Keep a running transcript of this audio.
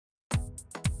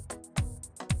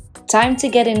Time to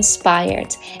get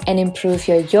inspired and improve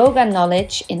your yoga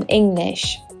knowledge in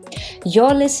English.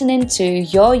 You're listening to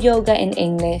Your Yoga in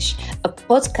English, a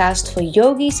podcast for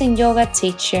yogis and yoga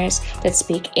teachers that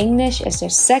speak English as their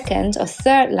second or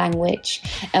third language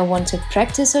and want to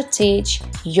practice or teach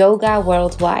yoga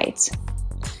worldwide.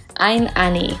 I'm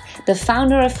Annie, the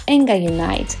founder of Enga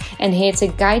Unite, and here to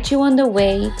guide you on the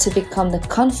way to become the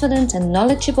confident and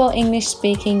knowledgeable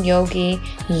English-speaking yogi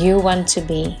you want to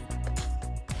be.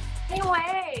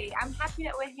 Anyway, I'm happy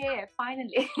that we're here,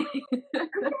 finally.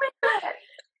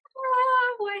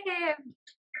 We're here.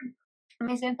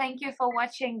 Amazing. Thank you for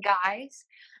watching, guys.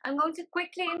 I'm going to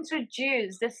quickly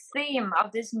introduce the theme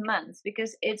of this month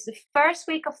because it's the first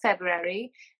week of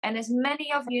February, and as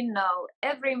many of you know,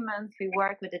 every month we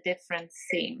work with a different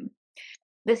theme.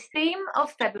 The theme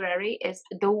of February is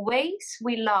the ways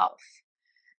we love,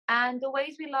 and the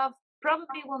ways we love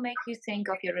probably will make you think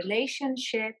of your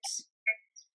relationships,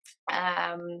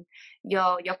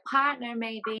 your partner,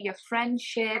 maybe your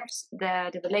friendships,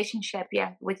 the relationship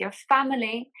with your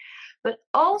family, but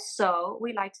also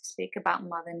we like to speak about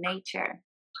Mother Nature.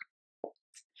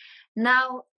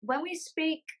 Now, when we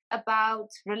speak about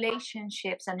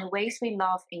relationships and the ways we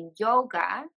love in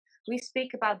yoga, we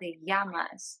speak about the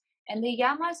yamas, and the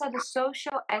yamas are the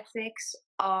social ethics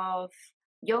of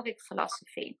yogic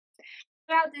philosophy.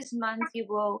 Throughout this month, you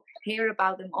will hear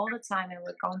about them all the time, and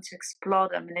we're going to explore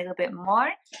them a little bit more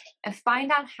and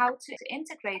find out how to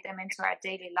integrate them into our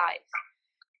daily life.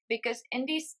 Because in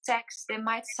these texts, they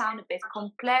might sound a bit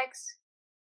complex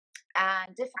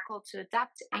and difficult to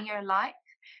adapt in your life,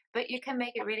 but you can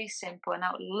make it really simple, and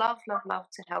I would love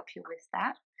to help you with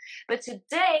that. But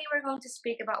today, we're going to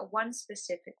speak about one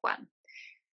specific one.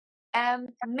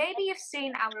 Maybe you've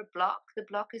seen our blog. The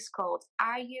blog is called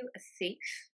Are You a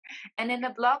Thief? And in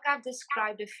the blog, I've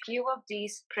described a few of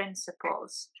these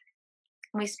principles.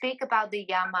 We speak about the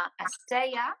yama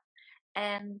asteya,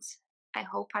 and I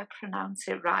hope I pronounce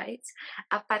it right,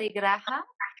 aparigraha,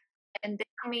 and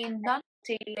they mean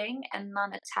non-stealing and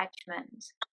non-attachment.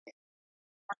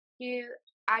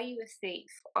 Are you a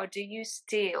thief or do you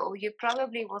steal? You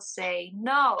probably will say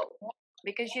no,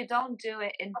 because you don't do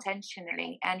it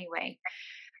intentionally anyway.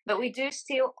 But we do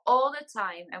steal all the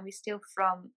time, and we steal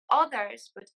from others,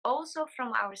 but also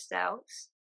from ourselves,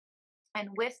 and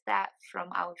with that, from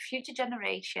our future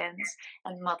generations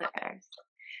and Mother Earth.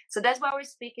 So that's why we're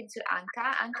speaking to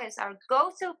Anka. Anka is our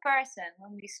go-to person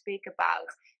when we speak about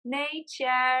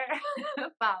nature,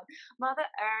 about Mother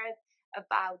Earth,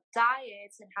 about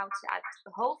diets and how to add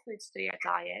whole foods to your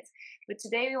diet. But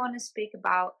today we want to speak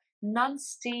about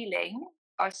non-stealing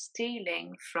or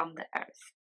stealing from the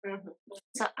earth. Mm-hmm.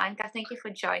 So Anka, thank you for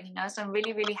joining us. I'm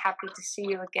really happy to see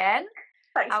you again.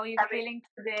 Thanks. How are you feeling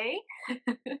today?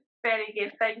 Very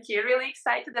good, thank you. Really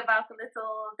excited about a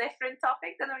little different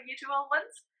topic than our usual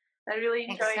ones. I really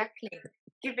enjoy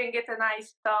giving it a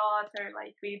nice thought or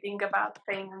like reading about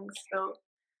things. So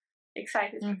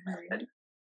excited. Mm-hmm.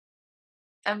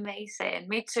 Amazing.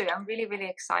 Me too. I'm really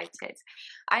excited.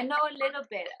 I know a little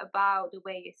bit about the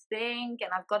way you think,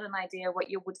 and I've got an idea what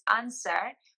you would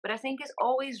answer, but I think it's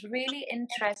always really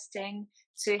interesting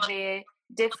to hear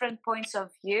different points of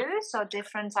view, so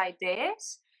different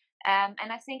ideas. And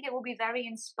I think it will be very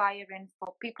inspiring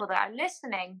for people that are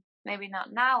listening, maybe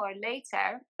not now or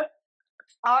later,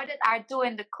 or that are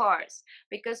doing the course,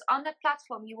 because on the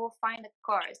platform you will find a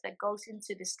course that goes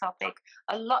into this topic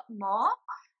a lot more.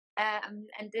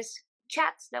 And this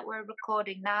chat that we're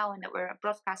recording now and that we're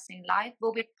broadcasting live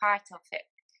will be part of it.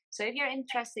 So if you're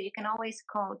interested, you can always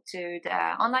go to the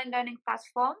online learning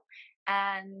platform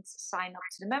and sign up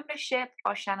to the membership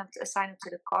or sign up to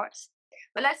the course.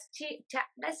 But let's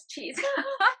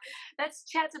let's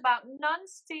chat about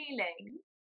non-stealing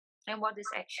and what this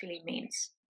actually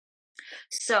means.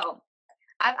 So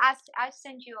I've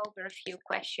sent you over a few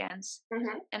questions,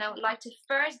 mm-hmm. and I would like to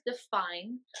first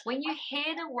define, when you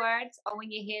hear the words or when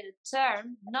you hear the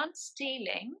term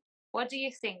non-stealing, what do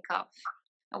you think of?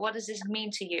 And what does this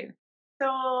mean to you? So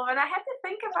when I had to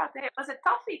think about it was a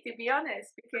toughie, to be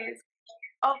honest, because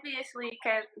obviously you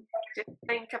can just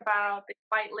think about the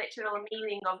quite literal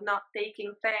meaning of not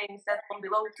taking things that don't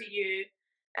belong to you.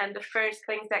 And the first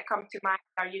things that come to mind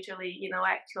are usually,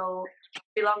 actual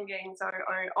belongings or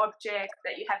objects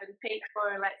that you haven't paid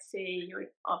for. Let's say you're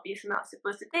obviously not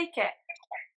supposed to take it.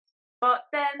 But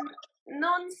then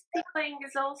non-stealing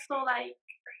is also like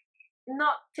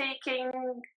not taking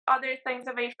other things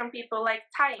away from people, like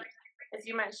time, as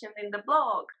you mentioned in the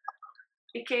blog.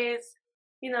 Because,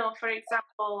 for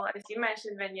example, as you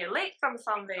mentioned, when you're late from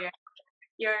somewhere,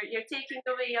 you're taking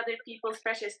away other people's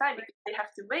precious time because they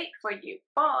have to wait for you.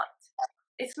 But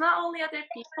it's not only other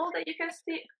people that you can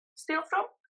steal from.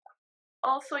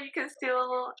 Also, you can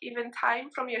steal even time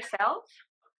from yourself.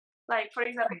 Like, for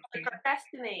example, if you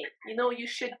procrastinate, you know you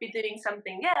should be doing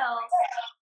something else,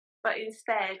 but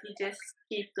instead you just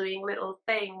keep doing little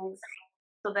things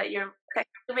so that you're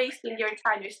wasting your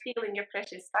time, you're stealing your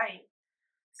precious time.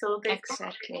 So there's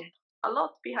Exactly. a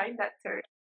lot behind that term.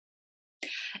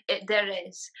 There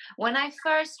is. When I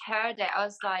first heard it, I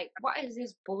was like, what is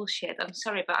this bullshit? I'm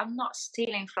sorry, but I'm not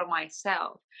stealing from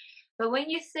myself. But when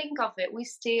you think of it, we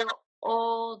steal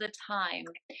all the time.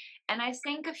 And I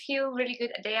think a few really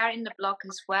good, they are in the blog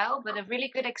as well, but a really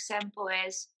good example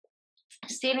is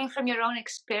stealing from your own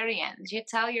experience. You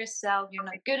tell yourself you're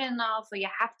not good enough, or you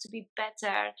have to be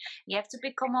better, you have to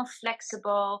become more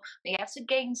flexible, or you have to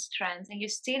gain strength, and you're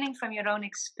stealing from your own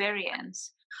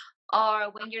experience. Or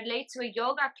when you're late to a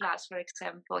yoga class, for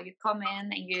example, you come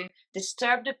in and you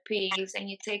disturb the peace and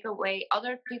you take away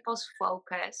other people's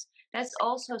focus. That's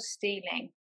also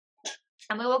stealing.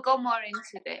 And we will go more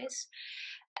into this.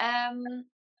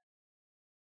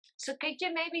 So could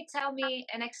you maybe tell me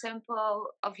an example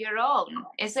of your own?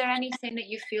 Is there anything that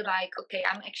you feel like, okay,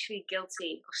 I'm actually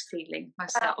guilty of stealing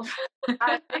myself?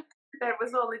 I think there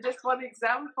was only just one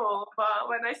example, but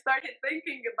when I started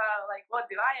thinking about like what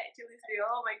do I actually steal,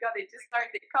 oh my god, it just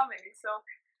started coming. So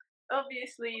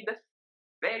obviously the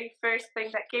very first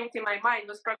thing that came to my mind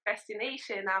was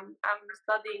procrastination. I'm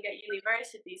studying at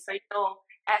university, so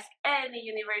ask any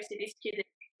university student,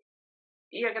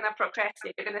 you're gonna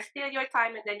procrastinate, you're gonna steal your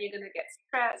time, and then you're gonna get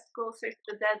stressed closer to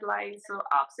the deadline. So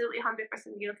absolutely 100%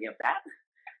 guilty of that.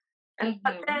 And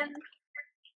but then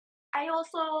I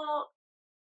also,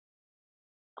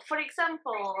 for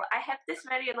example, I have this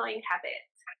very annoying habit.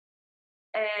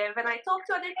 When I talk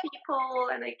to other people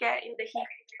and I get in the heat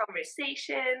of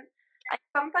conversation, I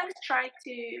sometimes try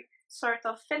to sort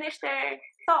of finish their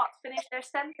thought, finish their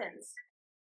sentence.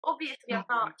 Obviously, I'm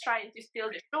not trying to steal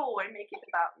the show or make it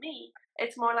about me.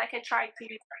 It's more like I try to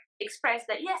express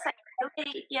that, yes, I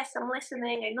relate, yes, I'm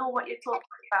listening, I know what you're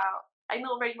talking about, I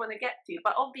know where you want to get to,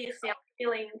 but obviously I'm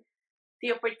feeling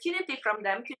the opportunity from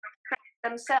them to express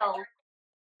themselves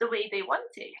the way they want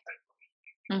to.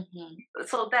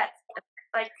 So that's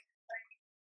like,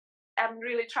 I'm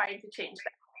really trying to change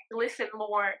that, to listen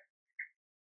more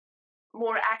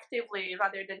actively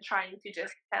rather than trying to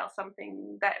just tell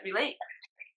something that relates.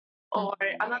 Or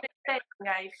another thing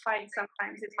I find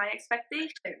sometimes is my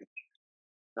expectations.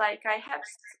 Like I have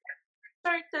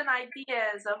certain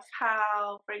ideas of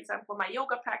how, for example, my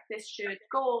yoga practice should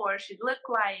go or should look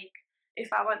like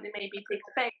if I want to maybe take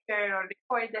a picture or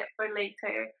record it for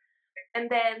later. And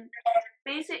then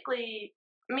basically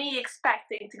me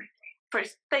expecting for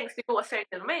things to go a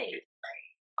certain way,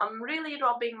 I'm really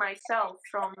robbing myself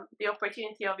from the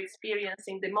opportunity of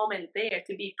experiencing the moment there,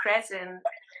 to be present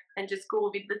and just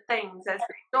go with the things as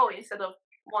they go instead of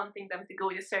wanting them to go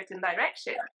in a certain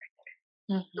direction.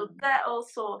 So that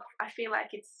also, I feel like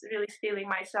it's really stealing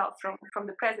myself from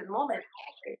the present moment.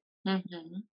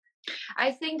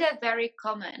 I think they're very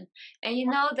common,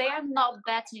 and they are not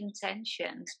bad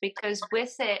intentions, because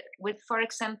with for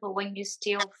example, when you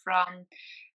steal from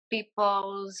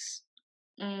people's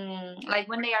like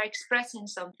when they are expressing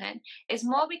something, it's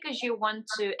more because you want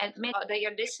to admit that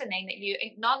you're listening, that you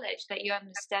acknowledge that you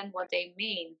understand what they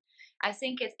mean. I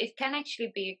think it can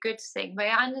actually be a good thing, but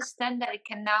I understand that it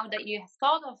can, now that you have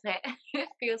thought of it, it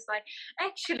feels like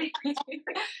actually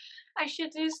I should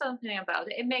do something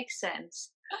about it. It makes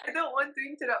sense. I don't want to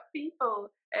interrupt people.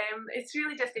 It's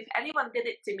really just if anyone did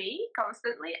it to me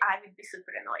constantly, I would be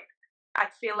super annoyed.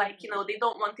 I'd feel like, they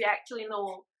don't want to actually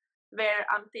know where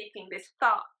I'm taking this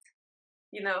thought,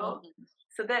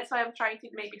 So that's why I'm trying to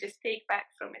maybe just take back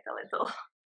from it a little.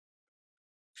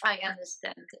 I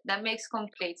understand. That makes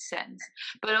complete sense.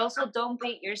 But also don't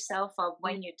beat yourself up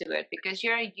when you do it, because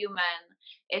you're a human.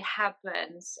 It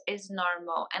happens. It's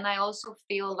normal. And I also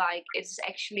feel like it's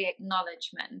actually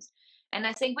acknowledgement. And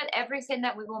I think with everything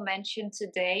that we will mention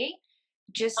today,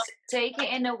 just take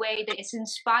it in a way that is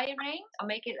inspiring or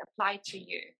make it apply to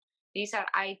you. These are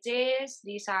ideas,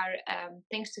 these are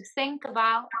things to think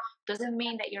about. Doesn't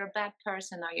mean that you're a bad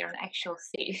person or you're an actual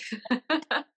thief.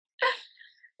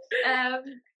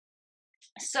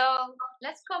 So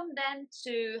let's come then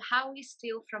to how we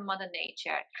steal from Mother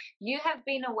Nature. You have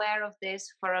been aware of this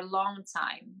for a long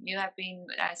time. You have been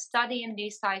studying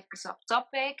these types of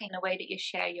topic in a way that you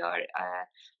share your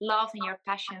love and your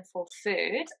passion for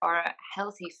food or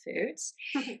healthy foods.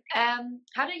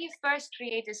 How did you first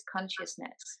create this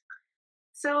consciousness?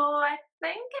 So I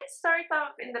think it's sort of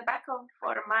in the back of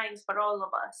our minds for all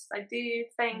of us. I do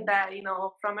think that,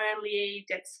 from early age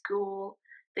at school,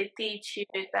 they teach you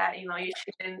that, you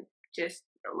shouldn't just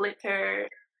litter,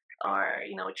 or,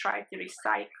 try to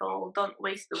recycle, don't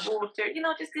waste the water,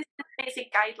 just these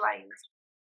basic guidelines.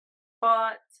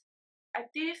 But I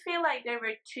do feel like there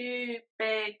were two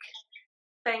big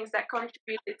things that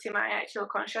contributed to my actual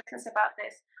consciousness about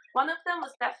this. One of them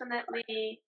was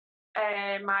definitely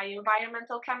my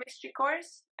environmental chemistry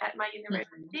course at my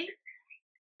university.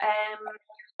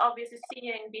 Obviously,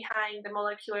 seeing behind the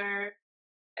molecular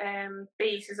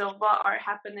basis of what are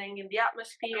happening in the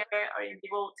atmosphere or in the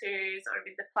waters or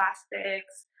with the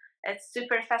plastics. It's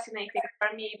super fascinating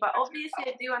for me, but obviously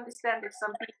I do understand if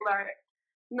some people are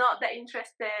not that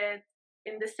interested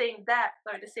in the same depth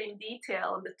or the same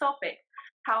detail on the topic.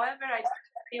 However, I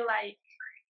feel like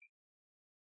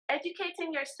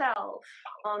educating yourself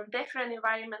on different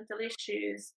environmental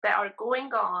issues that are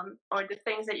going on, or the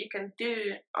things that you can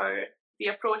do, or the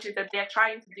approaches that they're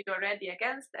trying to do already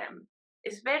against them,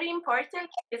 is very important,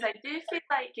 because I do feel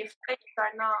like if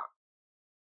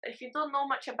you don't know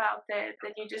much about it,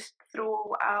 then you just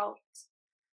throw out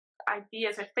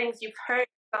ideas or things you've heard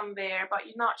somewhere, but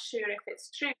you're not sure if it's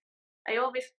true. I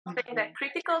always think that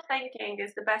critical thinking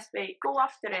is the best way. Go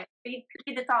after it, read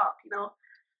it up,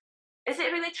 Is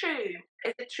it really true?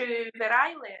 Is it true where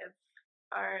I live?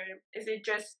 Or is it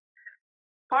just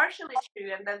partially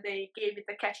true and then they gave it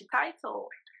a catchy title?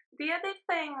 The other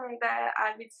thing that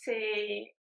I would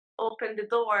say opened the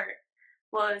door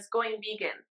was going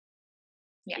vegan.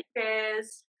 Yeah.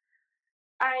 Because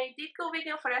I did go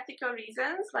vegan for ethical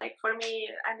reasons. Like, for me,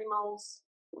 animals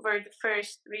were the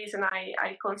first reason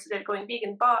I considered going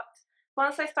vegan. But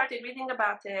once I started reading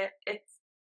about it,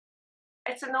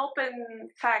 it's an open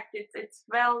fact. It's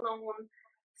well known.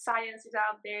 Science is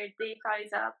out there. Data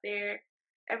is out there.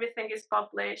 Everything is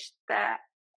published that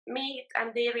meat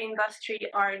and dairy industry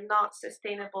are not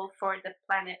sustainable for the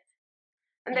planet.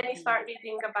 And then you start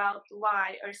reading about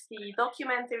why, or see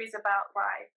documentaries about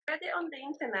why. I read it on the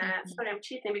internet. Sorry, I'm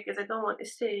cheating because I don't want to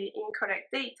say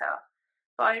incorrect data.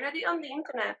 But I read it on the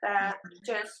internet that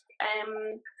just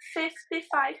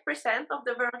 55% of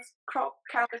the world's crop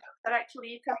calories are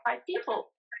actually eaten by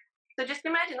people. So just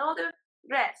imagine all the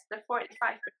rest, the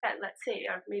 45%, let's say,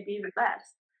 or maybe even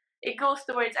less, it goes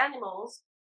towards animals.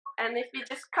 And if we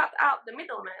just cut out the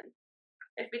middlemen,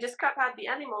 if we just cut out the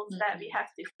animals that we have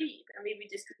to feed, and maybe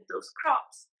just eat those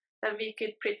crops, then we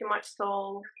could pretty much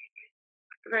solve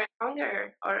world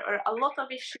hunger, or a lot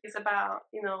of issues about,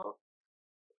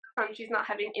 countries not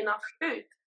having enough food.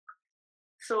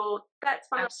 So that's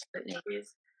one of the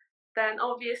issues. Then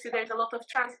obviously there's a lot of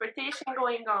transportation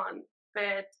going on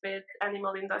with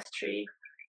animal industry,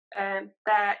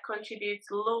 that contributes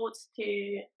loads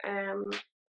to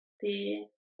the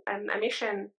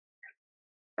emission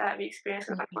that we experience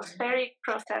in atmospheric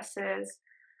processes.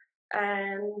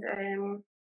 And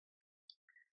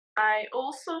I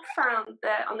also found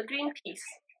that on the Greenpeace's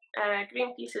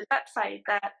website,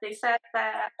 that they said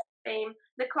that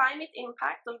the climate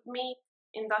impact of meat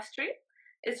industry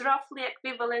is roughly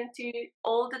equivalent to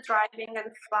all the driving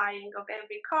and flying of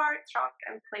every car, truck,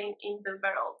 and plane in the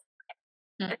world.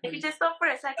 And if you just stop for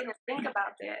a second and think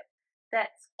about it,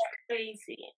 that's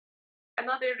crazy.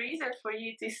 Another reason for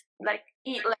you to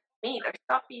eat less meat or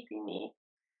stop eating meat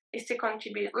is to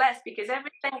contribute less, because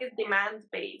everything is demand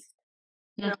based.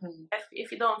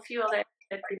 If you don't fuel it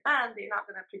at demand, you're not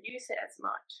going to produce it as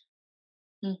much.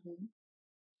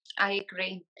 I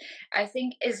agree. I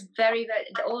think it's very, very,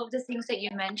 all of the things that you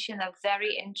mentioned are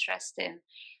very interesting.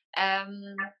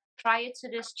 Prior to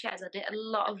this chat, I did a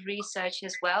lot of research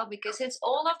as well, because it's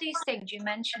all of these things you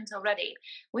mentioned already.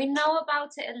 We know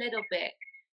about it a little bit.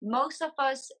 Most of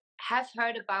us have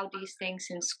heard about these things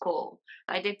in school.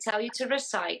 Like, they tell you to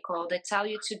recycle, they tell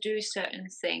you to do certain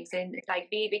things, and like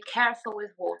be careful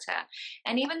with water.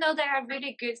 And even though there are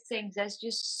really good things, there's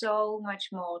just so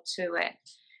much more to it.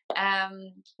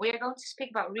 We are going to speak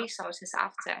about resources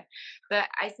after, but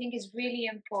I think it's really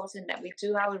important that we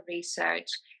do our research,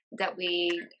 that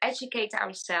we educate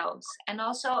ourselves, and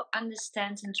also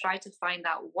understand and try to find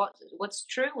out what's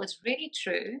true, what's really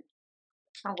true,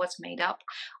 or what's made up,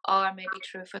 or maybe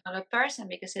true for another person,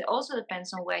 because it also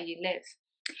depends on where you live.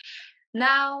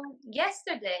 Now,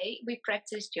 yesterday we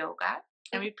practiced yoga,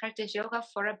 and we practice yoga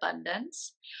for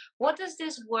abundance. What does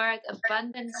this word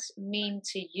abundance mean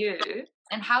to you,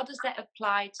 and how does that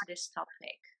apply to this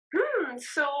topic?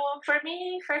 So for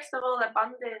me, first of all,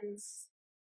 abundance,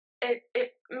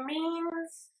 it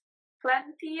means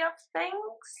plenty of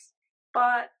things,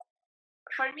 but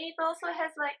for me it also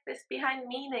has this behind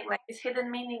meaning, this hidden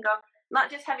meaning of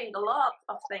not just having a lot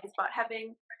of things, but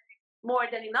having more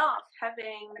than enough,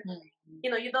 having,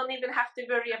 you don't even have to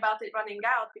worry about it running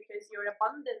out because you're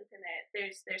abundant in it.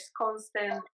 There's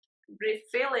constant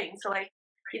refilling. So like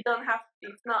you don't have,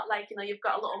 it's not like, you've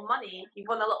got a lot of money, you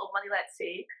won a lot of money, let's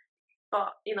say,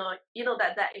 but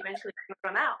that eventually can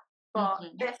run out. But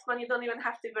this one, you don't even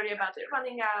have to worry about it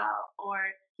running out, or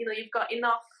you've got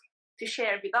enough to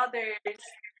share with others.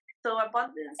 So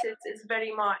abundance is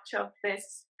very much of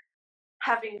this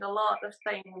having a lot of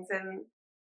things, and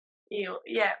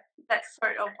that's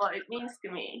sort of what it means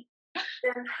to me.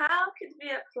 Then how could we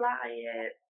apply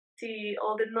it to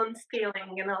all the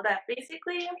non-stealing and all that?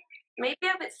 Basically, maybe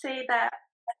I would say that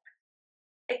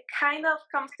it kind of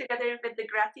comes together with the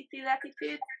gratitude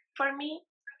attitude for me.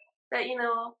 That,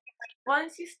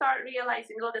 once you start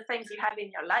realizing all the things you have in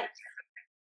your life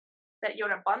that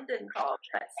you're abundant of,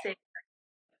 let's say,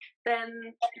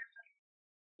 then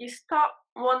you stop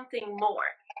wanting more.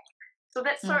 So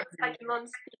that's sort of like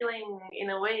non-stealing in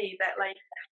a way, that like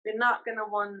you're not gonna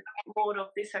want more of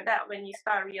this or that when you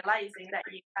start realizing that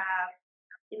you have,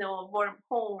 a warm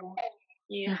home,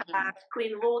 you have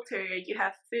clean water, you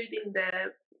have food in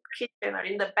the kitchen or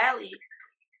in the belly,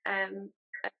 and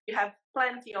you have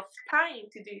plenty of time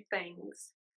to do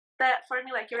things. That for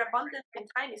me, like, you're abundant in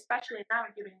time, especially now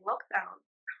during lockdown.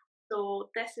 So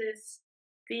this is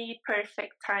the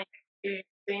perfect time to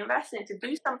invest in it, to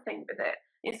do something with it,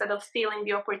 instead of stealing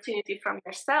the opportunity from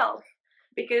yourself.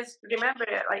 Because remember,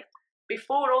 like,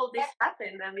 before all this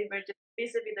happened and we were just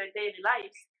busy with our daily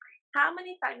lives, how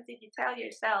many times did you tell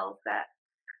yourself that,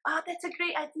 oh, that's a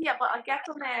great idea, but I'll get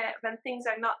on it when things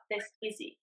are not this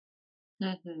easy?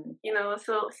 So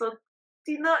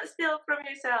do not steal from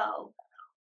yourself.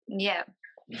 Yeah,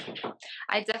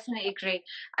 I definitely agree.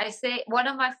 I say one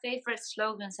of my favorite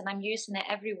slogans, and I'm using it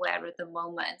everywhere at the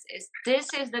moment, is this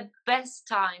is the best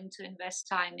time to invest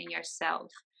time in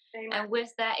yourself. And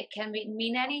with that, it can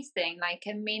mean anything. Like, it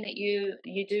can mean that you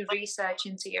do research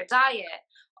into your diet,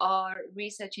 or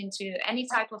research into any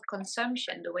type of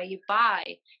consumption, the way you buy,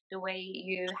 the way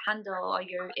you handle or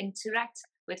you interact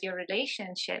with your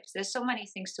relationships. There's so many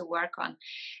things to work on.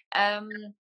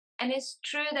 And it's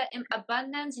true that in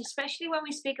abundance, especially when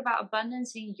we speak about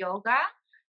abundance in yoga,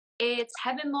 it's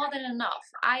having more than enough.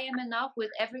 I am enough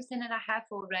with everything that I have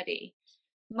already.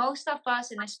 Most of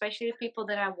us, and especially the people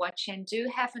that are watching,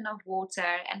 do have enough water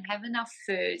and have enough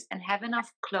food and have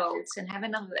enough clothes and have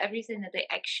enough of everything that they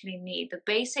actually need. The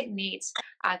basic needs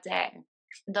are there.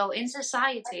 Though in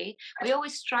society, we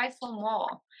always strive for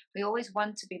more. We always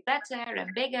want to be better and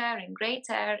bigger and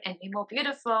greater and be more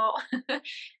beautiful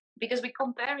because we're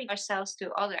comparing ourselves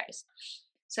to others.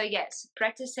 So yes,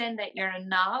 practicing that you're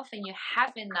enough and you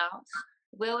have enough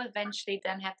will eventually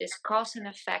then have this cause and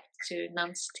effect to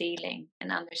non-stealing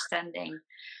and understanding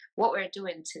what we're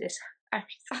doing to this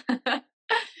earth.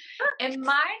 In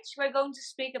March, we're going to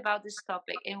speak about this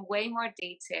topic in way more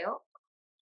detail.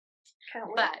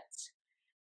 But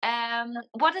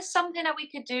what is something that we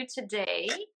could do today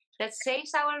that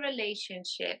saves our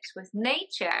relationships with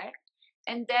nature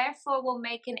and therefore will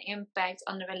make an impact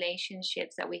on the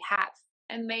relationships that we have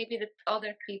and maybe the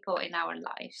other people in our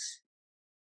lives?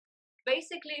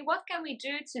 Basically, what can we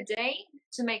do today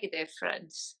to make a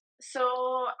difference? So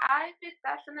I would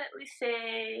definitely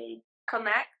say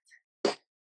connect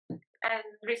and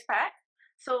respect.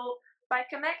 So by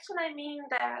connection, I mean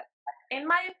that, in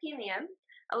my opinion,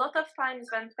 a lot of times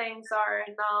when things are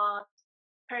not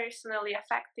personally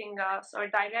affecting us or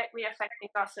directly affecting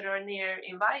us or our near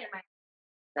environment,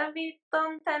 then we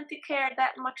don't tend to care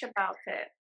that much about it.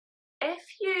 If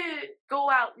you go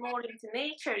out more into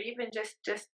nature, even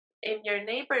just in your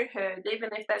neighborhood, even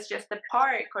if that's just a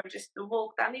park or just a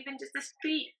walk down, even just the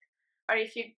street, or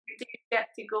if you do get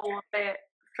to go a bit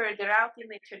further out in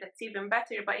nature, that's even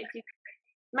better. But if you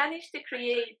manage to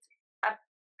create a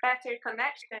better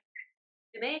connection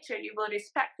to nature, you will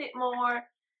respect it more,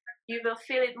 you will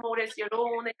feel it more as your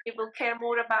own, and you will care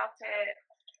more about it.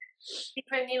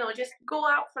 Even, just go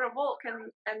out for a walk,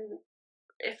 and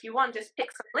if you want, just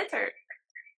pick some litter.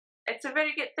 It's a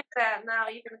very good thing that now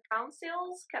even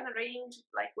councils can arrange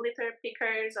like litter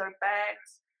pickers or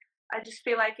bags. I just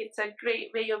feel like it's a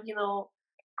great way of,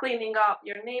 cleaning up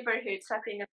your neighborhood,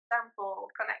 setting an example,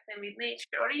 connecting with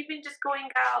nature, or even just going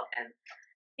out and,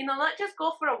 not just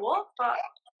go for a walk, but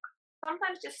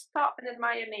sometimes just stop and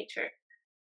admire nature.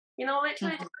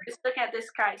 Literally just look at the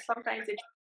sky. Sometimes it's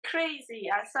crazy.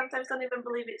 I sometimes don't even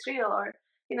believe it's real. Or,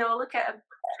 look at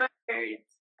a bird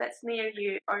that's near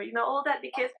you, or, all that.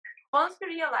 Because once we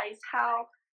realize how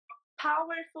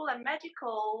powerful and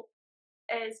magical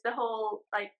is the whole,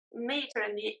 like, nature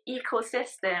and the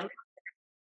ecosystem,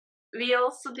 we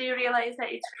also do realize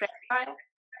that it's fragile.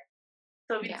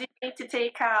 So we do need to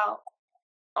take out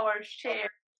our share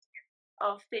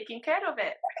of taking care of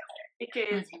it,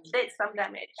 because we did some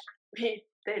damage. We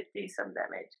did do some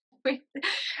damage.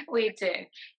 We do.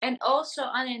 And also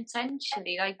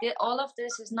unintentionally, like all of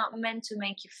this is not meant to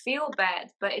make you feel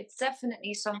bad, but it's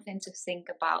definitely something to think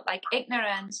about. Like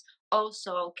ignorance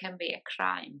also can be a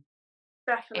crime.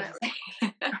 Definitely.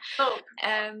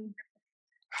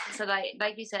 So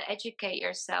like you said, educate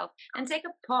yourself and take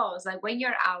a pause. Like when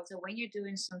you're out or when you're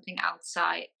doing something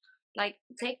outside, like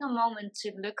take a moment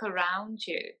to look around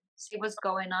you, see what's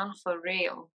going on for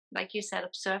real. Like you said,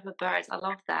 observe the birds. I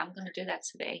love that. I'm gonna do that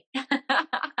today.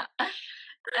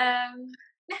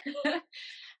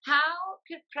 How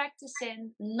could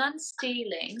practicing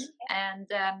non-stealing and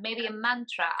maybe a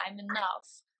mantra, I'm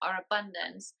enough, or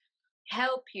abundance,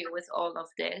 help you with all of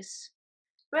this?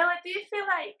 Well, I do feel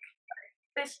like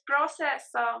this process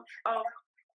of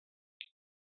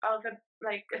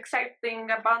like accepting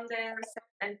abundance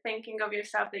and thinking of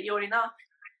yourself that you're enough,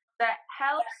 that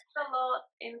helps a lot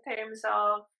in terms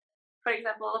of, for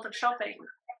example, a lot of shopping.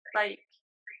 Like,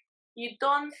 you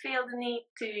don't feel the need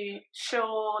to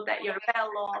show that you're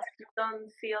well off. You don't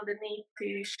feel the need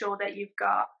to show that you've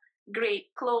got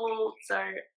great clothes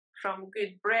or from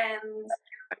good brands.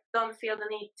 Or you don't feel the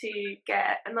need to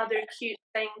get another cute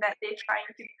thing that they're trying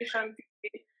to push onto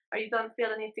you. Or you don't feel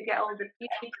the need to get all the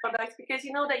beauty products, because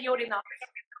you know that you're enough.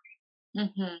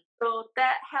 So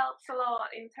that helps a lot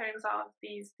in terms of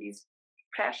these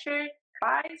pressured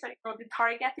buys, or the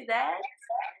targeted ads.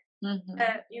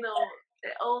 That you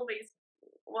always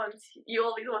want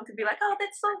to be like, oh,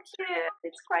 that's so cute,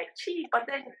 it's quite cheap, but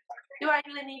then, do I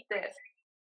really need this?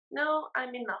 No,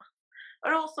 I'm enough.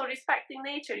 Or also respecting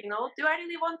nature, do I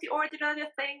really want to order another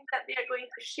thing that they are going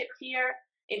to ship here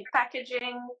in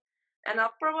packaging, and I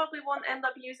probably won't end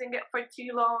up using it for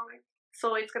too long,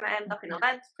 so it's going to end up in a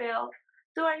landfill?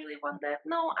 Do I really want that?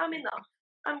 No, I'm enough.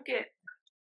 I'm good.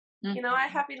 I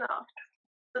have enough.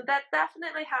 So that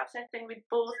definitely helps, I think, with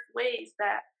both ways,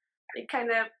 that it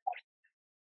kind of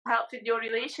helps with your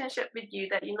relationship with you,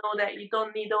 that you know that you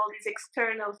don't need all these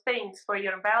external things for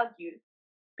your value,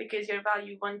 because your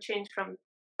value won't change from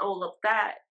all of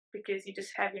that, because you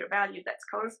just have your value that's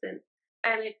constant.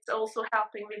 And it's also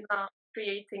helping with not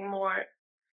creating more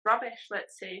rubbish,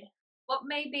 let's say. What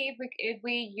maybe if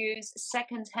we use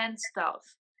second-hand stuff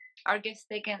or give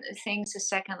things a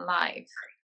second life?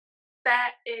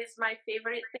 That is my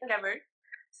favorite thing ever.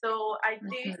 So I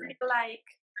do feel like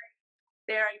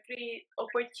there are great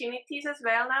opportunities as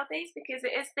well nowadays, because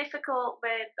it is difficult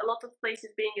with a lot of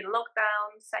places being in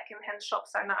lockdown. Second-hand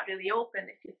shops are not really open,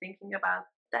 if you're thinking about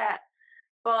that.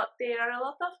 But there are a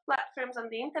lot of platforms on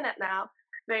the internet now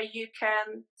where you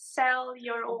can sell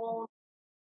your own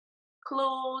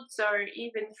clothes or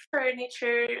even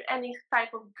furniture, any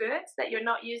type of goods that you're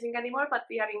not using anymore, but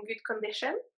they are in good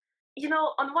condition.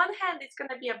 On one hand, it's going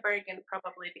to be a bargain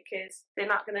probably, because they're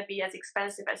not going to be as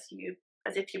expensive as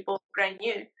if you bought brand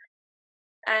new.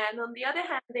 And on the other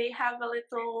hand, they have a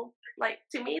little,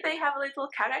 to me, they have a little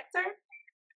character.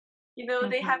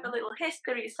 They have a little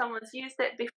history. Someone's used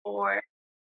it before.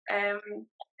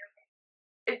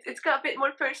 It's got a bit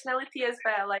more personality as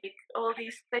well. Like, all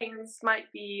these things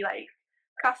might be like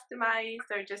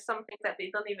customized, or just something that they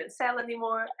don't even sell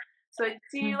anymore. So I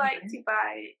do like to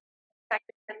buy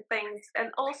second-hand things,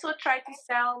 and also try to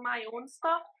sell my own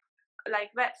stuff,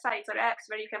 like websites or apps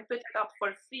where you can put it up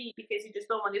for free because you just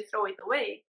don't want to throw it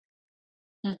away.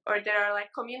 Or there are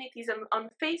like communities on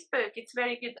Facebook. It's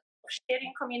very good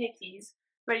sharing communities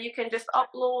where you can just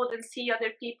upload and see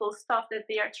other people's stuff that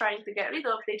they are trying to get rid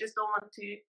of. They just don't want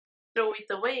to throw it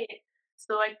away.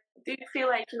 So I do feel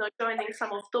like, joining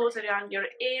some of those around your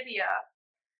area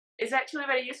is actually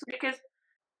very useful. Because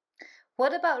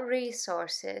what about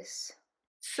resources?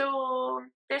 So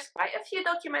there's quite a few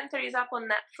documentaries up on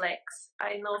Netflix.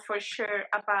 I know for sure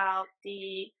about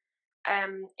the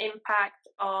impact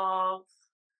of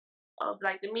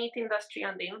like the meat industry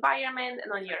on the environment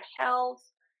and on your health.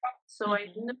 So I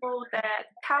know that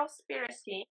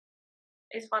Cowspiracy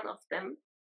is one of them.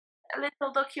 A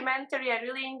little documentary I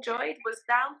really enjoyed was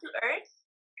Down to Earth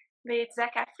with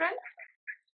Zac Efron.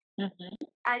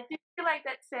 I do feel like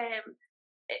that's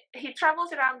he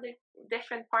travels around the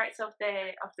different parts of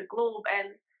the globe,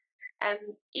 and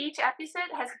each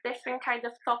episode has a different kind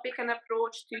of topic and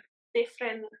approach to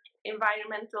different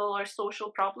environmental or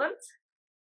social problems.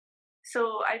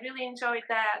 So I really enjoyed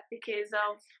that because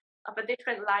of a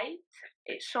different light.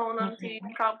 It's shown onto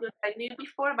problems I knew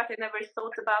before, but I never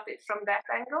thought about it from that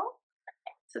angle.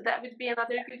 So that would be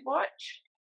another good watch.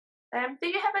 Do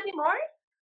you have any more?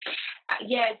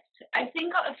 Yes, I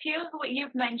think a few of what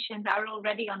you've mentioned are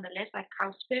already on the list, like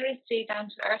Cowspiracy, Down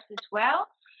to Earth as well.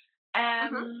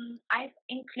 Mm-hmm. I've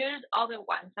included other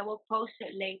ones. I will post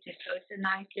it later, so it's a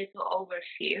nice little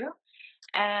overview.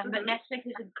 But Mm-hmm. Netflix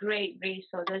is a great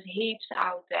resource. There's heaps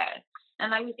out there.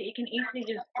 And like we said, you can easily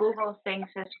just Google things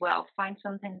as well. Find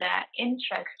something that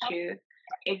interests you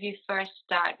if you first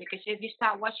start. Because if you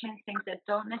start watching things that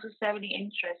don't necessarily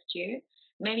interest you,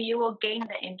 maybe you will gain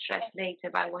the interest later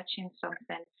by watching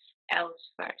something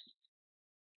else first.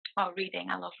 Or reading.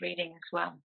 I love reading as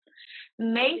well.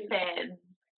 Mason,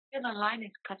 the line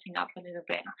is cutting up a little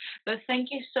bit. But thank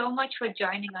you so much for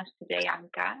joining us today,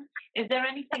 Anka. Is there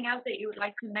anything else that you would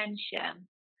like to mention?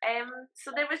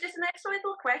 So there was just an extra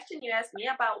little question you asked me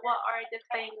about what are the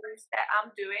things that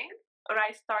I'm doing or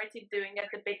I started doing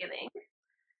at the beginning.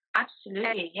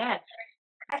 Absolutely, yes.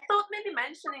 I thought maybe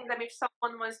mentioning them if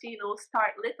someone was to,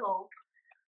 start little.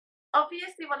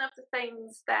 Obviously, one of the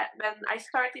things that when I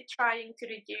started trying to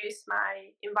reduce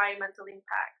my environmental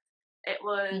impact, it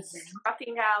was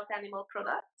cutting out animal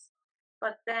products,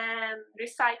 but then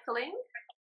recycling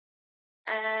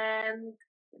and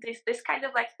this kind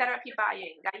of like therapy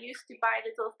buying. I used to buy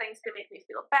little things to make me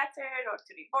feel better or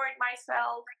to reward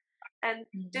myself. And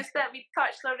just that we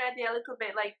touched already a little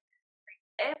bit, like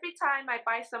every time I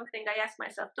buy something, I ask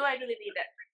myself, do I really need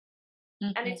it?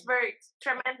 And it's worked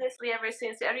tremendously ever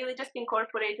since. I really just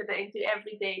incorporated it into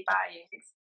everyday buyings.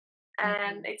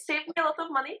 And it saved me a lot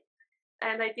of money.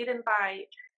 And I didn't buy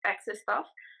excess stuff.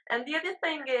 And the other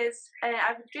thing is,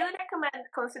 I would really recommend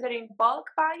considering bulk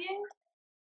buying,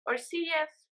 or see if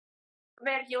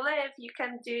where you live you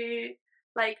can do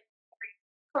like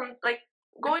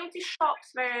going to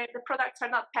shops where the products are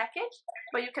not packaged,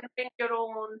 but you can bring your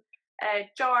own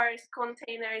jars,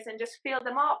 containers, and just fill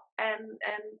them up and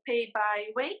pay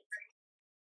by weight.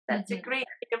 That's a great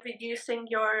way of reducing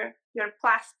your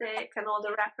plastic and all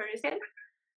the wrappers in.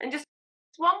 And just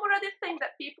one more other thing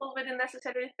that people wouldn't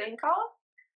necessarily think of.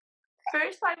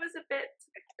 First, I was a bit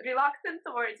reluctant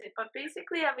towards it, but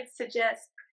basically I would suggest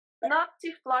not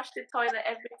to flush the toilet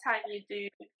every time you do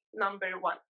number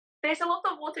one. There's a lot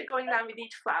of water going down with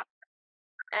each flash.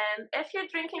 And if you're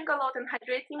drinking a lot and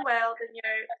hydrating well, then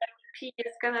your pee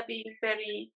is going to be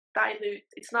very dilute.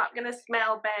 It's not going to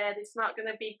smell bad. It's not going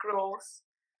to be gross.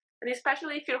 And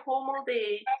especially if you're home all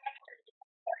day,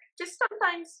 just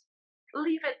sometimes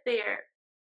leave it there,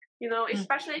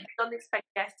 especially if you don't expect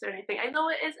guests or anything. I know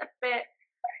it is a bit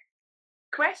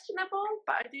questionable,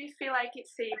 but I do feel like it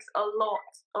saves a lot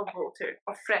of water,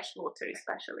 of fresh water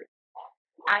especially.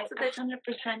 I 100%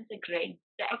 agree.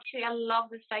 Actually, I love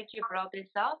the fact you brought this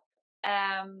up.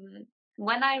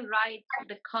 When I write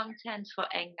the content for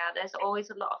Enga, there's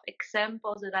always a lot of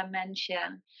examples that I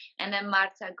mention, and then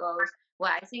Marta goes,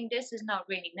 well, I think this is not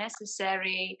really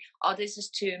necessary, or this is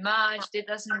too much, it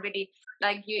doesn't really,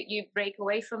 like you break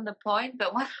away from the point.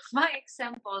 But one of my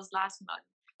examples last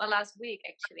week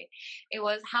actually, it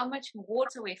was how much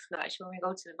water we flush when we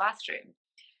go to the bathroom.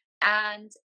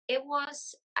 And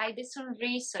I did some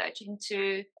research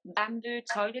into bamboo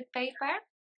toilet paper.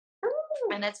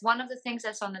 And that's one of the things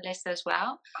that's on the list as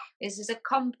well. This is a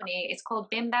company, it's called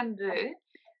Bim Bamboo,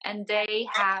 and they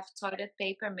have toilet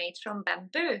paper made from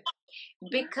bamboo.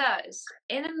 Because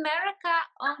in America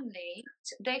only,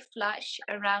 they flush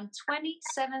around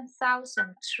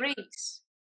 27,000 trees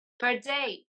per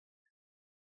day.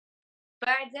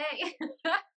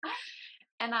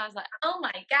 And I was like, oh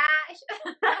my gosh.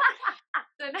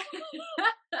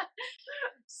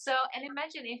 So, and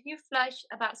imagine if you flush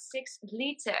about 6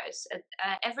 liters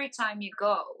every time you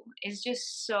go, it's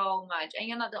just so much. And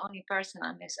you're not the only person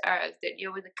on this earth, that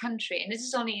you're with a country. And this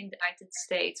is only in the United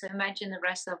States. So imagine the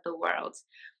rest of the world.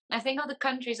 I think of the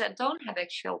countries that don't have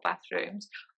actual bathrooms,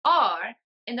 or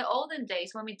in the olden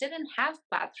days when we didn't have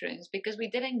bathrooms because we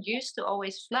didn't used to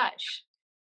always flush.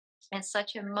 And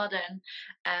such a modern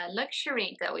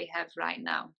luxury that we have right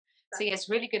now. So yes,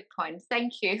 really good point.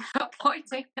 Thank you for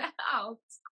pointing that out.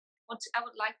 I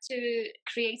would like to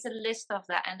create a list of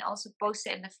that and also post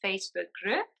it in the Facebook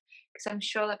group, because I'm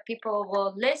sure that people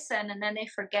will listen and then they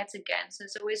forget again. So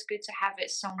it's always good to have it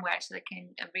somewhere so they can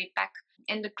read back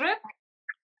in the group.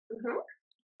 So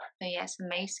yes,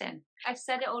 amazing. I've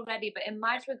said it already, but in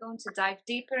March we're going to dive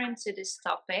deeper into this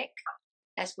topic,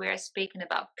 as we're speaking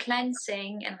about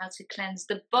cleansing and how to cleanse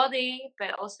the body,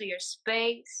 but also your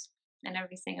space and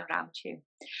everything around you.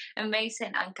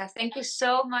 Amazing, Anka. Thank you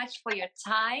so much for your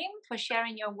time, for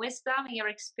sharing your wisdom and your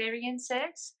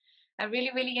experiences. I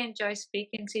really, really enjoy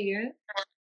speaking to you.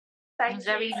 Thank you.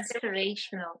 Very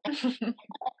inspirational.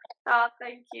 Oh,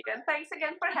 thank you. And thanks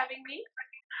again for having me.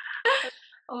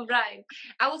 All right.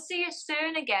 I will see you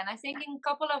soon again. I think in a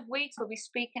couple of weeks we'll be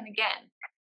speaking again.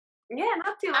 Yeah,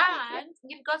 not too long. And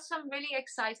you've got some really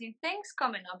exciting things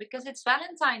coming up because it's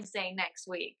Valentine's Day next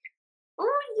week.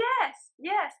 Oh,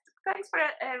 yes. Thanks for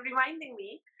reminding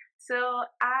me. So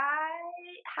I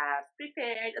have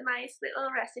prepared a nice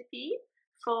little recipe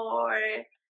for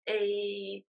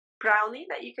a brownie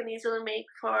that you can easily make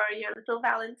for your little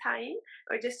Valentine,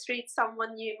 or just treat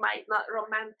someone you might not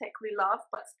romantically love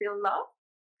but still love.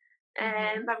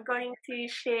 And I'm going to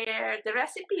share the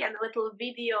recipe and a little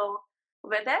video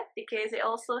with it, because it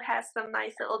also has some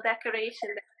nice little decoration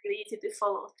that's really easy to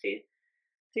follow through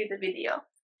the video.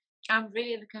 I'm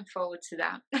really looking forward to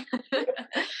that.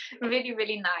 Really,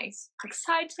 really nice.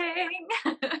 Exciting.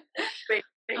 Great.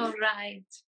 All right.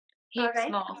 Heaps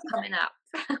more coming up.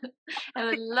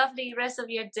 Have a lovely rest of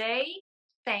your day.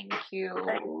 Thank you.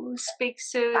 Speak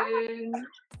soon.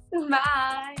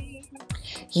 Bye.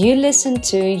 You listen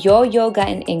to Your Yoga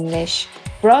in English,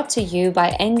 brought to you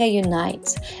by Enga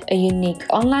Unite, a unique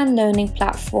online learning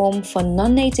platform for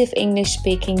non-native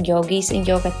English-speaking yogis and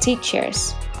yoga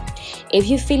teachers. If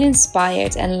you feel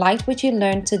inspired and liked what you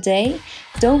learned today,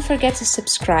 don't forget to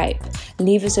subscribe,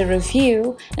 leave us a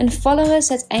review, and follow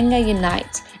us at Enga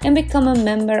Unite and become a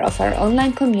member of our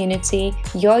online community,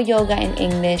 Your Yoga in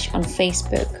English, on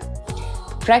Facebook.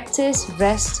 Practice,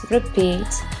 rest, repeat,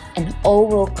 and all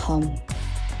will come.